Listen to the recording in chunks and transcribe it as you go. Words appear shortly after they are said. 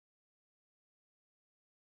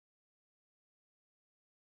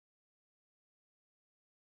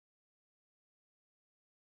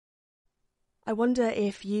I wonder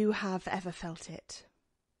if you have ever felt it,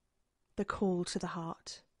 the call to the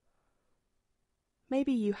heart.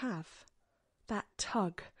 Maybe you have, that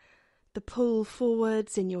tug, the pull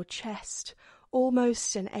forwards in your chest,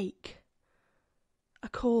 almost an ache, a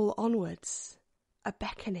call onwards, a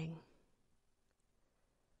beckoning.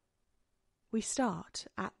 We start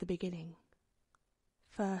at the beginning,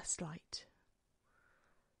 first light.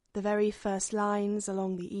 The very first lines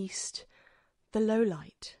along the east, the low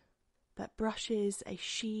light that brushes a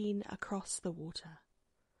sheen across the water.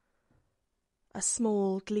 A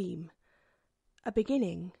small gleam, a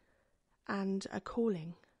beginning and a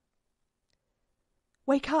calling.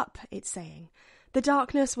 Wake up, it's saying. The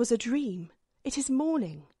darkness was a dream. It is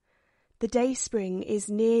morning. The dayspring is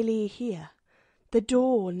nearly here. The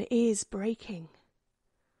dawn is breaking.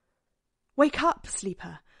 Wake up,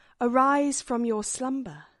 sleeper. Arise from your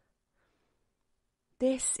slumber.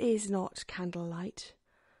 This is not candlelight,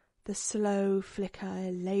 the slow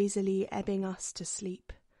flicker lazily ebbing us to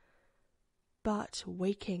sleep, but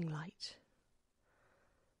waking light.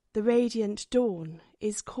 The radiant dawn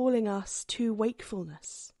is calling us to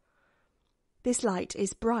wakefulness. This light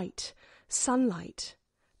is bright, sunlight,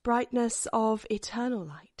 brightness of eternal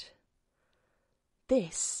light.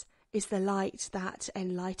 This is the light that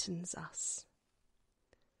enlightens us.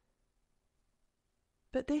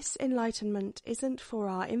 But this enlightenment isn't for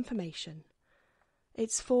our information.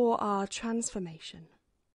 It's for our transformation.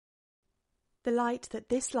 The light that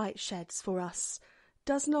this light sheds for us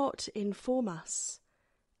does not inform us,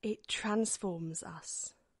 it transforms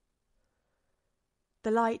us.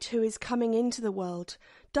 The light who is coming into the world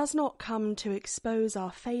does not come to expose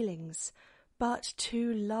our failings, but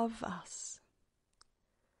to love us.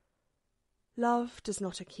 Love does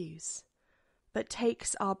not accuse, but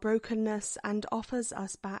takes our brokenness and offers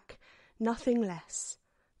us back nothing less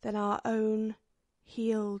than our own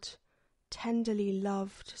healed, tenderly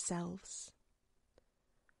loved selves.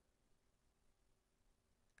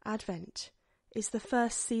 Advent is the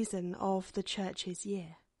first season of the Church's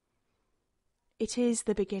year. It is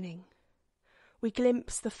the beginning. We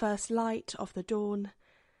glimpse the first light of the dawn,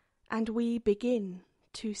 and we begin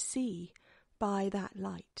to see by that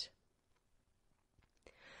light.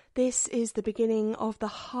 This is the beginning of the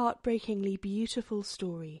heartbreakingly beautiful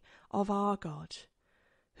story of our God,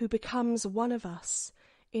 who becomes one of us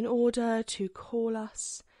in order to call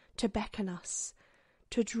us, to beckon us,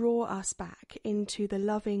 to draw us back into the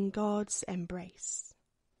loving God's embrace.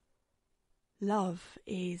 Love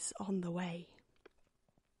is on the way.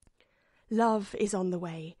 Love is on the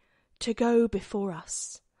way to go before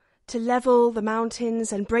us, to level the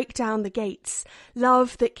mountains and break down the gates.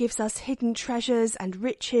 Love that gives us hidden treasures and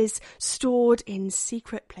riches stored in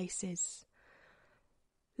secret places.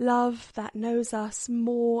 Love that knows us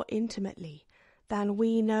more intimately than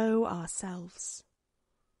we know ourselves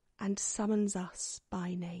and summons us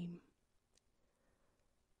by name.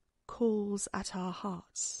 Calls at our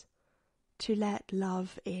hearts to let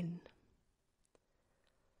love in.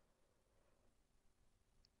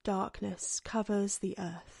 Darkness covers the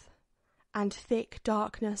earth, and thick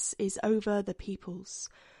darkness is over the peoples,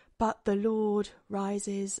 but the Lord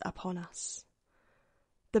rises upon us.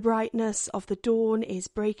 The brightness of the dawn is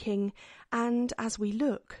breaking, and as we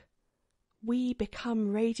look, we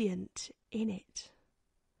become radiant in it.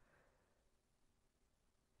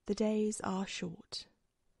 The days are short,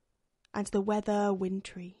 and the weather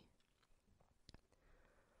wintry.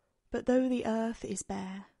 But though the earth is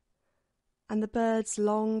bare, and the birds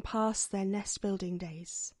long past their nest-building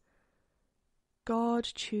days, God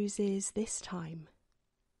chooses this time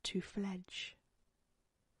to fledge.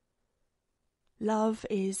 Love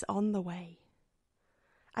is on the way,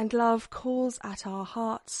 and love calls at our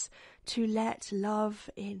hearts to let love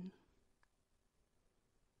in.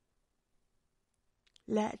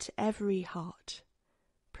 Let every heart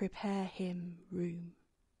prepare him room.